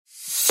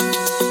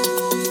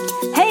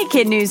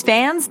Kid News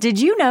fans,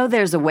 did you know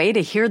there's a way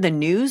to hear the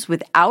news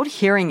without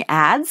hearing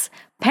ads?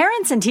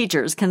 Parents and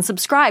teachers can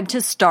subscribe to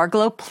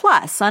Starglow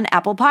Plus on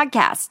Apple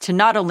Podcasts to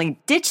not only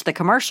ditch the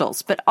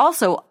commercials, but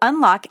also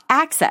unlock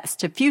access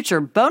to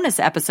future bonus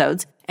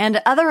episodes and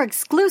other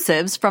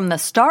exclusives from the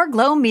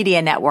Starglow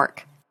Media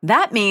Network.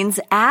 That means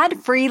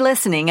ad-free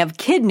listening of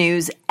Kid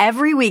News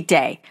every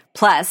weekday,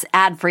 plus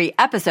ad-free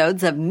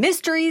episodes of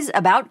Mysteries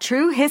About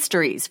True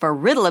Histories for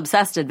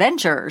riddle-obsessed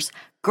adventurers,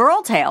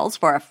 Girl Tales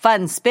for a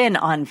fun spin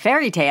on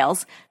fairy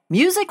tales,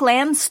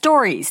 Musicland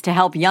Stories to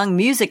help young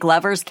music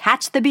lovers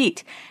catch the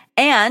beat,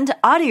 and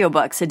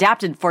audiobooks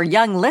adapted for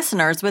young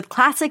listeners with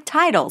classic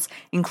titles,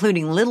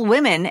 including Little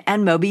Women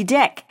and Moby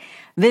Dick.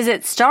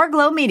 Visit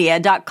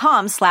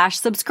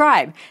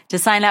starglowmedia.com/subscribe to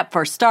sign up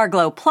for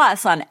Starglow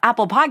Plus on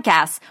Apple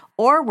Podcasts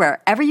or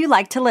wherever you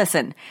like to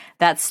listen.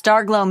 That's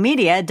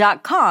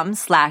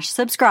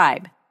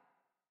starglowmedia.com/subscribe.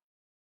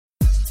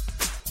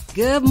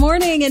 Good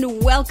morning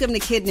and welcome to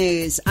Kid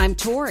News. I'm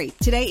Tori.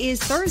 Today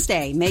is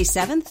Thursday, May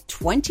 7th,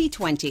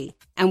 2020.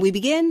 And we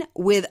begin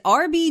with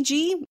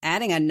RBG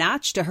adding a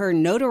notch to her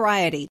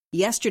notoriety.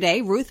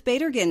 Yesterday, Ruth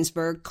Bader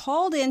Ginsburg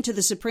called into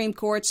the Supreme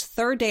Court's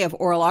third day of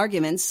oral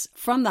arguments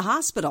from the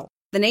hospital.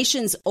 The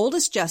nation's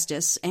oldest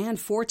justice and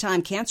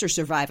four-time cancer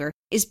survivor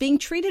is being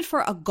treated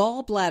for a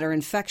gallbladder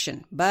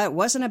infection, but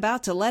wasn't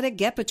about to let it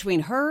get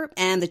between her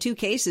and the two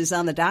cases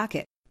on the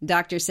docket.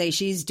 Doctors say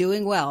she's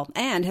doing well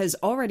and has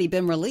already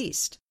been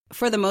released.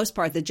 For the most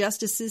part, the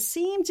justices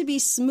seem to be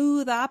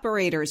smooth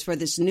operators for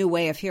this new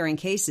way of hearing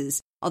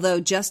cases, although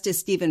Justice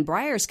Stephen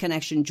Breyer's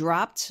connection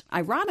dropped,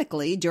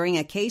 ironically, during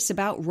a case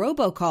about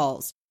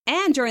robocalls.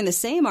 And during the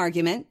same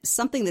argument,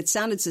 something that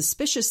sounded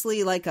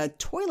suspiciously like a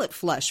toilet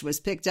flush was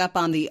picked up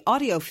on the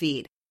audio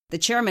feed. The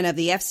chairman of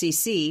the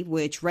FCC,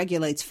 which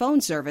regulates phone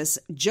service,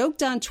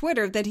 joked on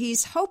Twitter that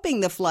he's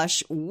hoping the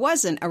flush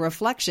wasn't a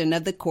reflection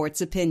of the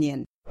court's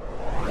opinion.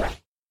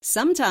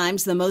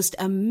 Sometimes the most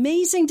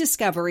amazing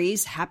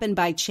discoveries happen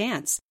by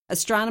chance.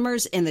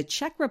 Astronomers in the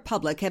Czech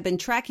Republic have been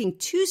tracking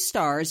two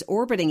stars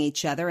orbiting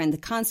each other in the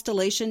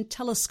constellation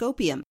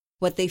Telescopium.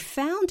 What they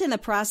found in the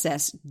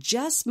process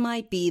just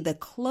might be the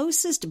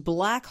closest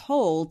black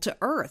hole to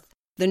Earth.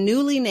 The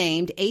newly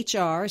named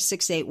HR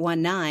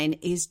 6819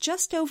 is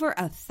just over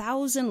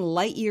 1,000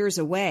 light years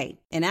away.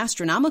 In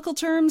astronomical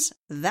terms,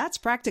 that's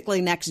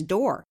practically next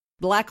door.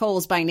 Black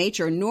holes by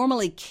nature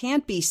normally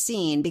can't be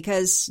seen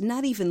because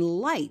not even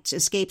light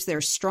escapes their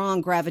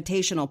strong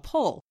gravitational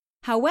pull.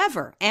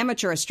 However,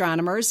 amateur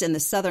astronomers in the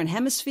southern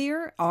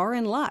hemisphere are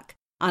in luck.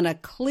 On a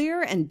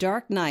clear and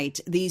dark night,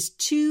 these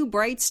two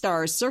bright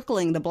stars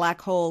circling the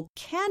black hole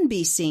can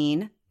be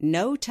seen,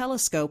 no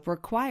telescope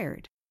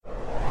required.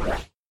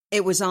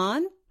 It was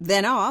on,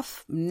 then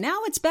off,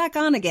 now it's back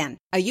on again.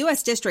 A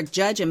U.S. district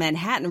judge in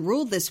Manhattan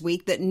ruled this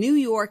week that New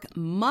York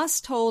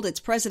must hold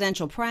its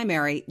presidential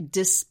primary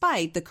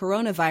despite the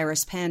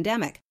coronavirus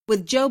pandemic.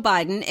 With Joe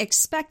Biden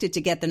expected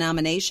to get the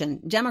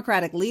nomination,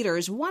 Democratic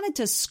leaders wanted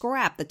to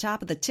scrap the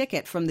top of the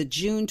ticket from the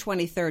June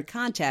 23rd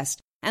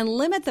contest and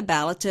limit the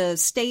ballot to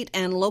state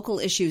and local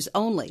issues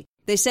only.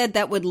 They said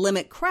that would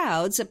limit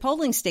crowds at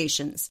polling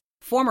stations.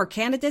 Former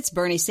candidates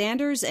Bernie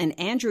Sanders and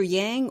Andrew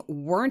Yang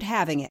weren't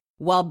having it.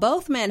 While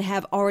both men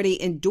have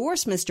already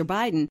endorsed Mr.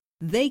 Biden,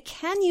 they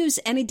can use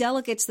any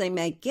delegates they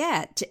may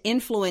get to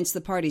influence the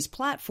party's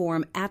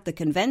platform at the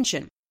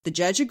convention. The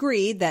judge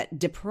agreed that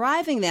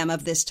depriving them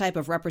of this type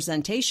of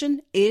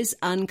representation is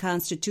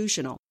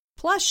unconstitutional.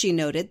 Plus, she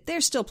noted,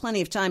 there's still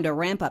plenty of time to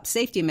ramp up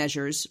safety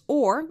measures,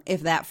 or, if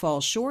that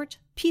falls short,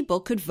 people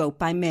could vote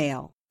by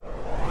mail.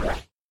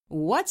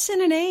 What's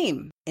in a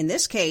name? In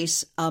this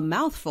case, a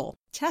mouthful.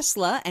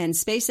 Tesla and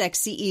SpaceX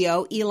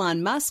CEO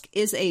Elon Musk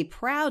is a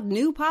proud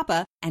new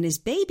papa, and his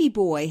baby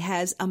boy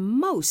has a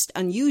most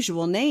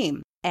unusual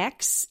name,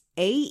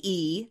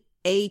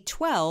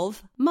 XAEA12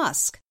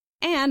 Musk.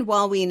 And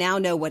while we now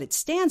know what it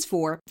stands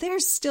for,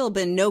 there's still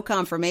been no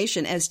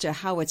confirmation as to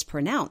how it's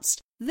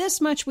pronounced.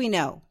 This much we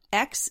know.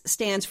 X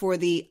stands for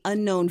the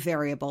unknown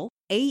variable.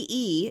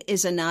 AE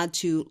is a nod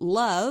to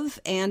love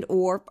and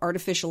or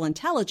artificial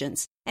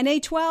intelligence. And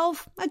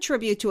A12, a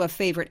tribute to a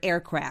favorite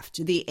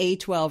aircraft, the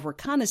A-12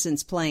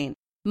 reconnaissance plane.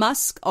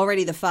 Musk,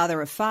 already the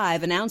father of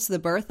 5, announced the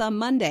birth on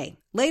Monday.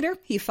 Later,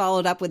 he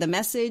followed up with a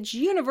message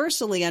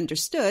universally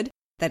understood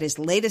that his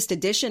latest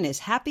addition is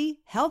happy,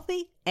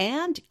 healthy,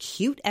 and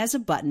cute as a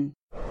button.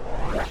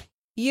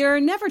 You're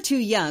never too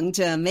young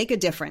to make a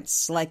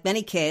difference. Like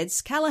many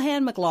kids,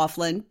 Callahan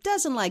McLaughlin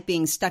doesn't like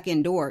being stuck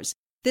indoors.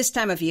 This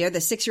time of year, the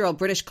 6-year-old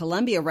British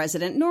Columbia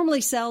resident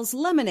normally sells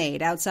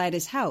lemonade outside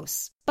his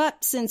house.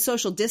 But since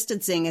social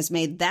distancing has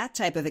made that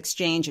type of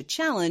exchange a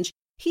challenge,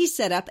 he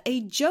set up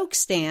a joke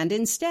stand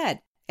instead.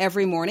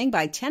 Every morning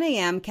by 10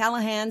 a.m.,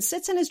 Callahan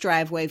sits in his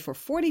driveway for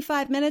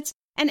 45 minutes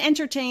and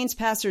entertains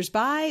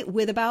passersby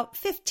with about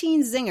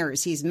 15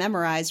 zingers he's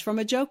memorized from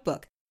a joke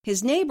book.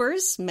 His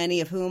neighbors,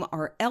 many of whom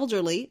are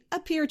elderly,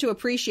 appear to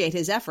appreciate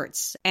his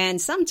efforts and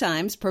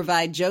sometimes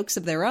provide jokes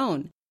of their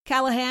own.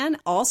 Callahan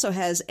also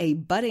has a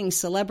budding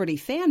celebrity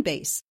fan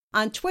base.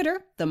 On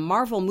Twitter, the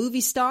Marvel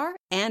movie star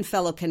and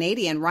fellow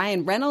Canadian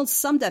Ryan Reynolds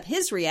summed up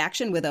his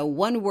reaction with a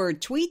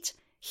one-word tweet,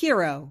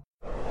 hero.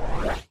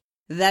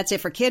 That's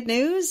it for Kid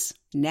News.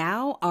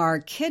 Now our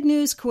Kid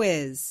News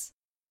quiz.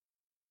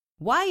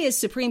 Why is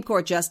Supreme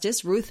Court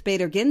Justice Ruth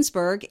Bader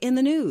Ginsburg in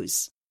the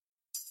news?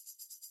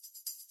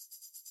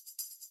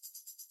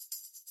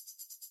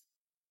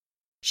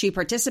 She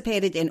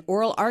participated in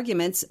oral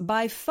arguments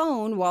by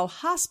phone while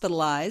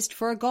hospitalized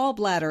for a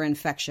gallbladder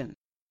infection.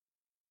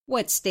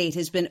 What state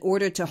has been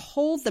ordered to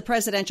hold the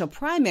presidential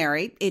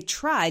primary it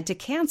tried to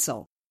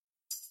cancel?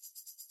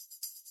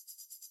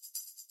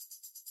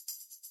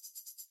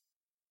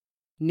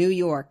 New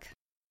York.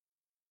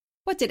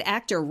 What did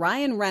actor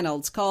Ryan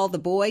Reynolds call the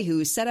boy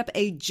who set up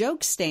a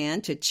joke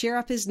stand to cheer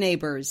up his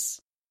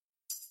neighbors?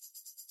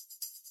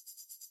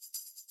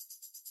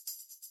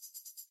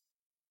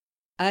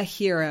 A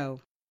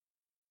hero.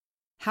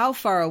 How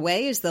far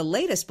away is the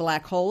latest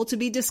black hole to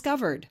be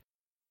discovered?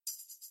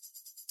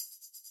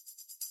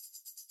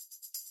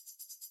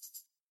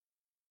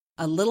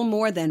 A little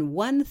more than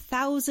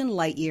 1,000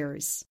 light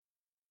years.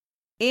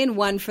 In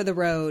One for the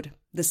Road,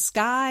 the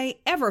sky,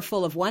 ever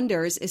full of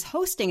wonders, is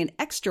hosting an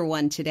extra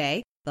one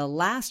today, the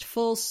last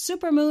full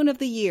supermoon of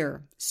the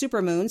year.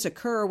 Supermoons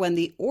occur when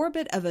the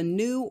orbit of a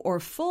new or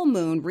full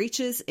moon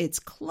reaches its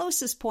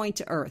closest point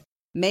to Earth.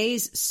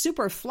 May's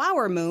super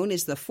flower moon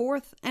is the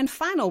fourth and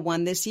final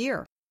one this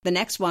year. The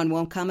next one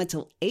won't come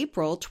until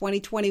April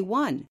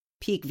 2021.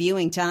 Peak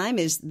viewing time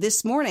is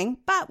this morning,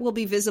 but will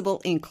be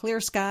visible in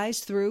clear skies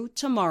through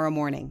tomorrow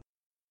morning.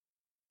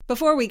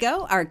 Before we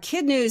go, our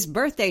Kid News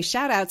birthday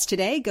shout-outs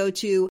today go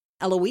to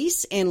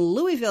Eloise in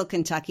Louisville,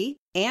 Kentucky,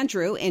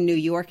 Andrew in New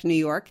York, New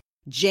York,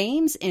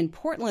 James in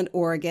Portland,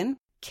 Oregon,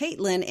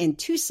 Caitlin in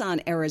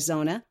Tucson,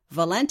 Arizona,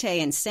 Valente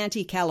in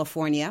Santee,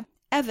 California,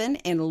 Evan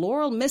in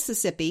Laurel,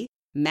 Mississippi,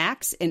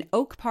 Max in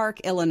Oak Park,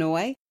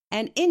 Illinois,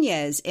 and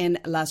Inez in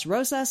Las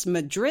Rosas,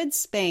 Madrid,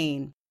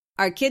 Spain.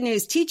 Our Kid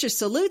News teacher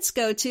salutes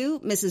go to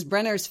Mrs.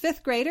 Brenner's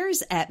fifth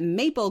graders at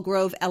Maple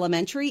Grove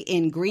Elementary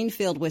in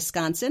Greenfield,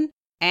 Wisconsin,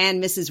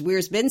 and Mrs.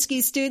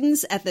 Wiersbinski's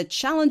students at the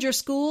Challenger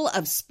School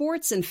of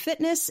Sports and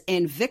Fitness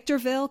in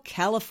Victorville,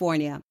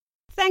 California.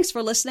 Thanks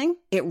for listening.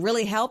 It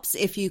really helps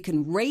if you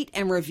can rate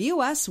and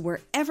review us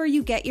wherever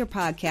you get your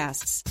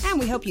podcasts. And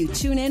we hope you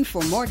tune in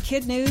for more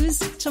Kid News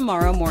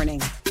tomorrow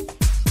morning.